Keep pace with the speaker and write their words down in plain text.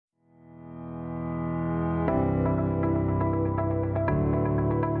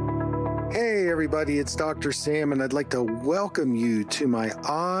everybody. It's Dr. Sam, and I'd like to welcome you to my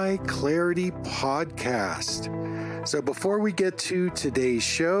Eye Clarity podcast. So before we get to today's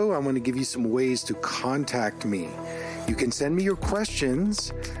show, I want to give you some ways to contact me. You can send me your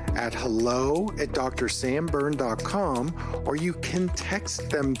questions at hello@drsamburn.com, or you can text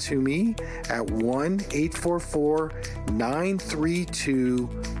them to me at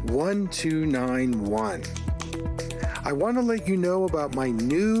 1-844-932-1291. I want to let you know about my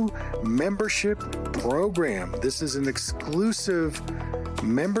new membership program. This is an exclusive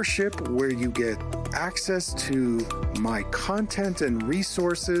membership where you get access to my content and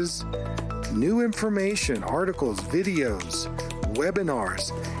resources, new information, articles, videos,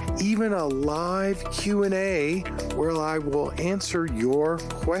 webinars, even a live Q&A where I will answer your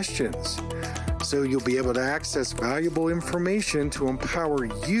questions. So you'll be able to access valuable information to empower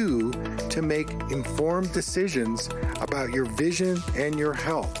you to make informed decisions about your vision and your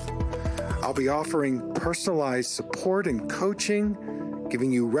health. I'll be offering personalized support and coaching,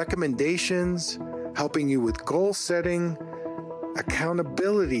 giving you recommendations, helping you with goal setting,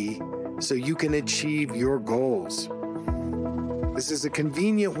 accountability, so you can achieve your goals. This is a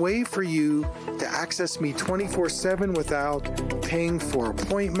convenient way for you to access me 24/7 without paying for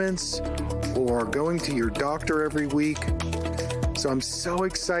appointments or going to your doctor every week. So I'm so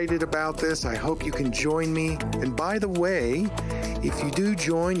excited about this. I hope you can join me. And by the way, if you do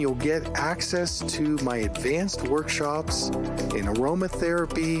join, you'll get access to my advanced workshops in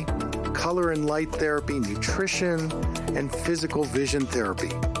aromatherapy, color and light therapy, nutrition, and physical vision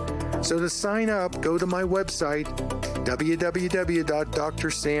therapy. So to sign up, go to my website,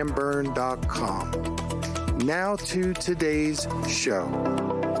 www.drsamburn.com. Now to today's show.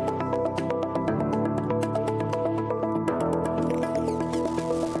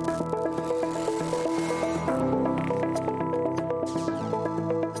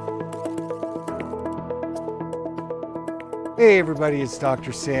 Hey everybody, it's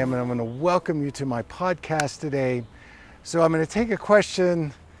Dr. Sam, and I'm going to welcome you to my podcast today. So I'm going to take a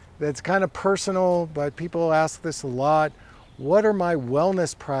question that's kind of personal, but people ask this a lot. What are my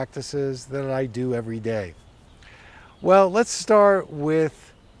wellness practices that I do every day? Well, let's start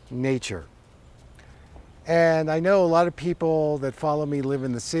with nature. And I know a lot of people that follow me live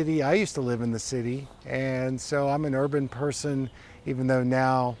in the city. I used to live in the city, and so I'm an urban person, even though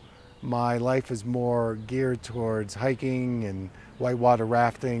now my life is more geared towards hiking and whitewater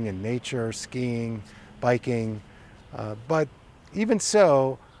rafting and nature, skiing, biking. But even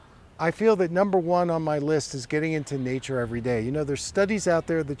so, I feel that number one on my list is getting into nature every day. You know, there's studies out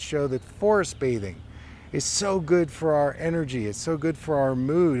there that show that forest bathing is so good for our energy. It's so good for our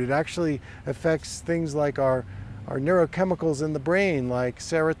mood. It actually affects things like our neurochemicals in the brain, like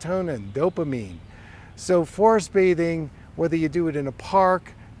serotonin, dopamine. So forest bathing, whether you do it in a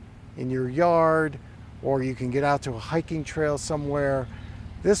park, in your yard, or you can get out to a hiking trail somewhere,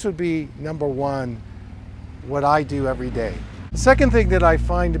 this would be number one, what I do every day. The second thing that I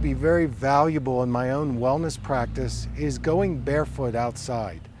find to be very valuable in my own wellness practice is going barefoot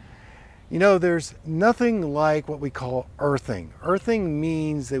outside. You know, there's nothing like what we call earthing. Earthing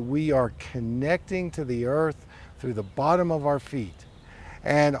means that we are connecting to the earth through the bottom of our feet.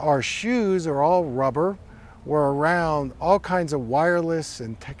 And our shoes are all rubber. We're around all kinds of wireless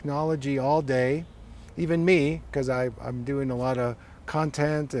and technology all day. Even me, because I'm doing a lot of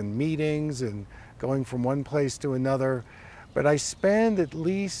content and meetings and going from one place to another. But I spend at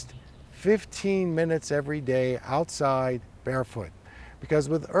least 15 minutes every day outside barefoot. Because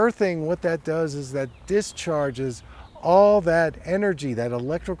with earthing, what that does is that discharges all that energy, that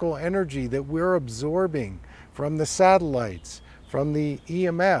electrical energy that we're absorbing from the satellites, from the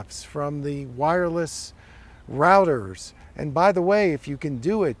EMFs, from the wireless routers. And by the way, if you can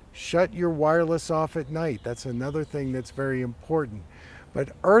do it, shut your wireless off at night. That's another thing that's very important.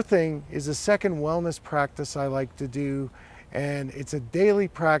 But earthing is a second wellness practice I like to do, and it's a daily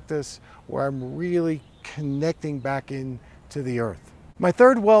practice where I'm really connecting back into the earth. My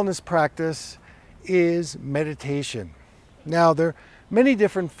third wellness practice is meditation. Now, there are many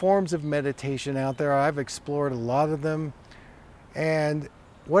different forms of meditation out there. I've explored a lot of them, and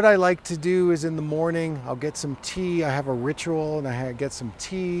what I like to do is in the morning, I'll get some tea. I have a ritual, and I get some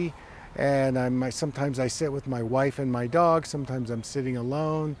tea, and sometimes I sit with my wife and my dog. Sometimes I'm sitting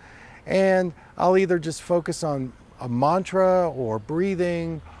alone, and I'll either just focus on a mantra or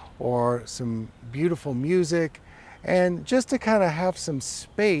breathing or some beautiful music, and just to kind of have some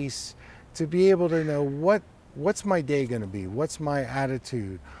space to be able to know what's my day going to be, what's my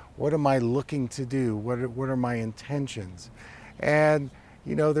attitude, what am I looking to do, what are my intentions. And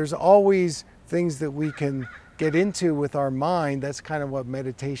you know, there's always things that we can get into with our mind. That's kind of what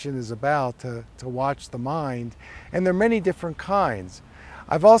meditation is about, to watch the mind. And there are many different kinds.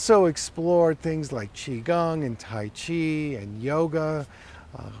 I've also explored things like Qigong and Tai Chi and yoga.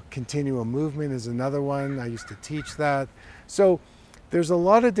 Continuum movement is another one. I used to teach that. So there's a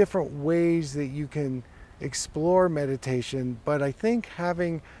lot of different ways that you can explore meditation, but I think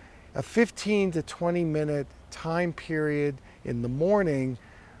having a 15 to 20 minute time period in the morning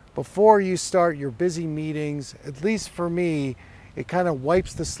before you start your busy meetings, at least for me, it kind of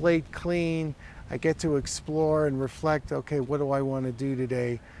wipes the slate clean. I get to explore and reflect, okay, what do I want to do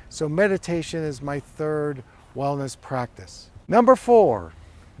today? So meditation is my third wellness practice. Number four,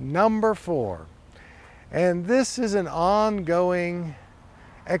 and this is an ongoing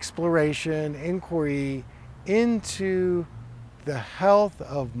exploration, inquiry into the health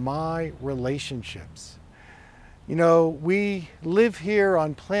of my relationships. You know, we live here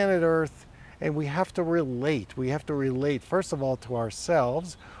on planet Earth and we have to relate. We have to relate, first of all, to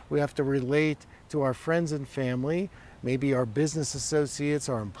ourselves. We have to relate to our friends and family, maybe our business associates,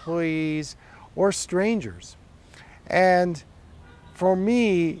 our employees, or strangers. And for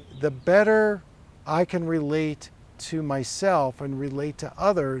me, the better I can relate to myself and relate to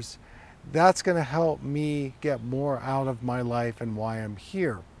others, that's going to help me get more out of my life and why I'm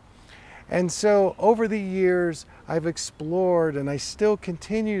here. And so over the years, I've explored, and I still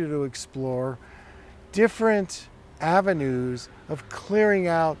continue to explore, different avenues of clearing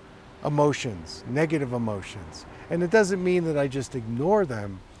out emotions, negative emotions. And it doesn't mean that I just ignore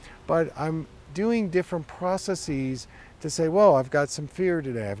them, but I'm doing different processes to say, whoa, I've got some fear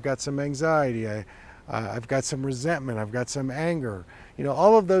today, I've got some anxiety, I've got some resentment, I've got some anger. You know,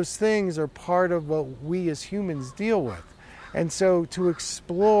 all of those things are part of what we as humans deal with. And so to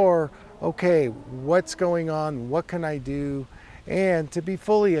explore, okay, what's going on, what can I do, and to be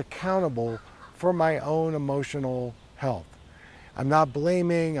fully accountable for my own emotional health. I'm not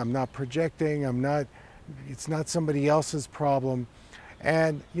blaming, I'm not projecting, it's not somebody else's problem.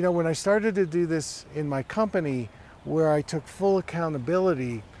 And you know, when I started to do this in my company, where I took full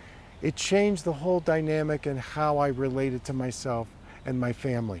accountability, it changed the whole dynamic and how I related to myself and my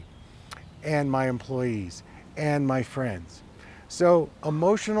family and my employees and my friends. So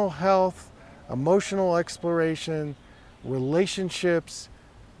emotional health, emotional exploration, relationships,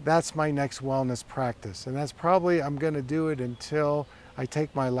 that's my next wellness practice. And that's probably, I'm going to do it until I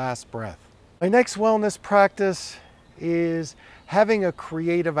take my last breath. My next wellness practice is having a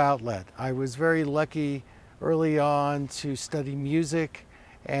creative outlet. I was very lucky early on to study music,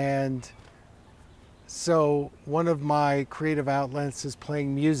 and so one of my creative outlets is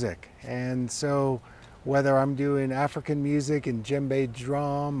playing music. And so whether I'm doing African music and djembe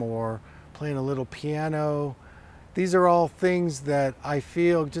drum or playing a little piano, these are all things that I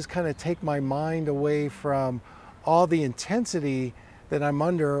feel just kind of take my mind away from all the intensity that I'm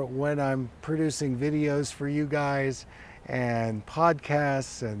under when I'm producing videos for you guys and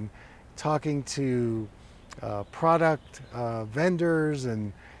podcasts and talking to product vendors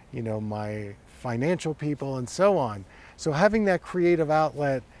and, you know, my financial people and so on. So having that creative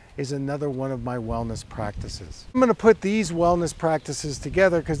outlet is another one of my wellness practices. I'm going to put these wellness practices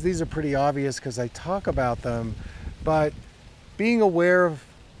together because these are pretty obvious because I talk about them, but being aware of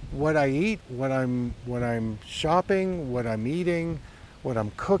what I eat, when I'm shopping, what I'm eating, what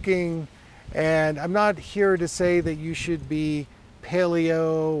I'm cooking. And I'm not here to say that you should be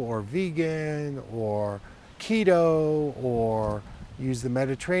paleo or vegan or keto or use the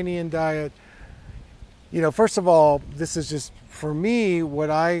Mediterranean diet. You know, first of all, this is just, for me, what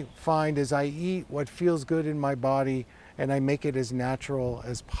I find is I eat what feels good in my body and I make it as natural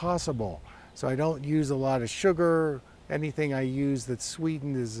as possible. So I don't use a lot of sugar. Anything I use that's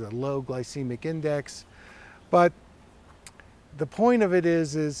sweetened is a low glycemic index. But the point of it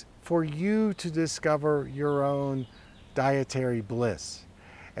is for you to discover your own dietary bliss.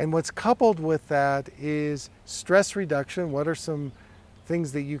 And what's coupled with that is stress reduction. What are some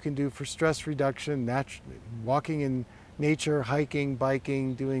things that you can do for stress reduction? Walking in nature, hiking,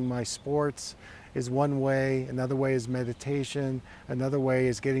 biking, doing my sports is one way. Another way is meditation. Another way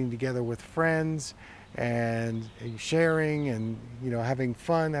is getting together with friends and sharing and, you know, having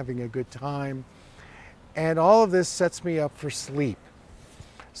fun, having a good time. And all of this sets me up for sleep.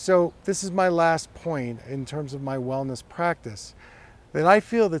 So this is my last point in terms of my wellness practice, that I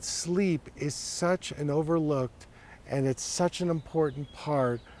feel that sleep is such an overlooked and it's such an important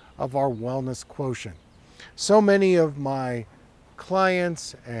part of our wellness quotient. So many of my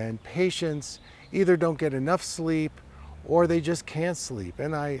clients and patients either don't get enough sleep or they just can't sleep.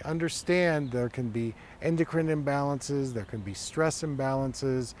 And I understand there can be endocrine imbalances, there can be stress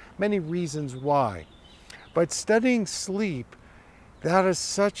imbalances, many reasons why. But studying sleep, that is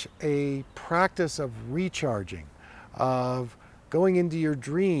such a practice of recharging, of going into your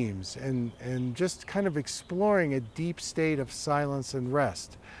dreams and just kind of exploring a deep state of silence and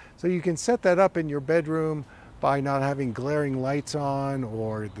rest. So you can set that up in your bedroom by not having glaring lights on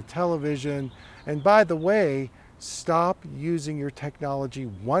or the television. And by the way, stop using your technology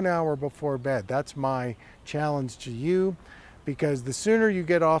 1 hour before bed. That's my challenge to you, because the sooner you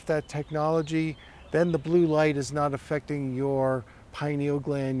get off that technology, then the blue light is not affecting your pineal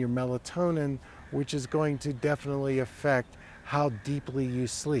gland, your melatonin, which is going to definitely affect how deeply you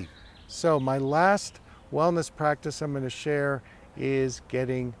sleep. So my last wellness practice I'm going to share is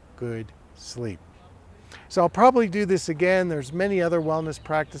getting good sleep. So I'll probably do this again. There's many other wellness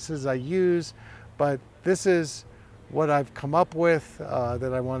practices I use, but this is what I've come up with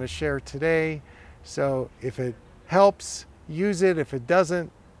that I want to share today. So if it helps, use it. If it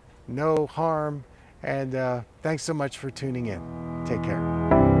doesn't, no harm. And thanks so much for tuning in. Take care.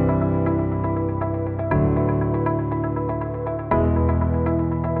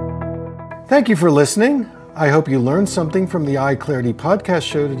 Thank you for listening. I hope you learned something from the Eye Clarity podcast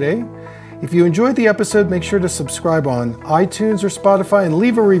show today. If you enjoyed the episode, make sure to subscribe on iTunes or Spotify and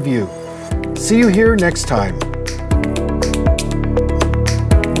leave a review. See you here next time.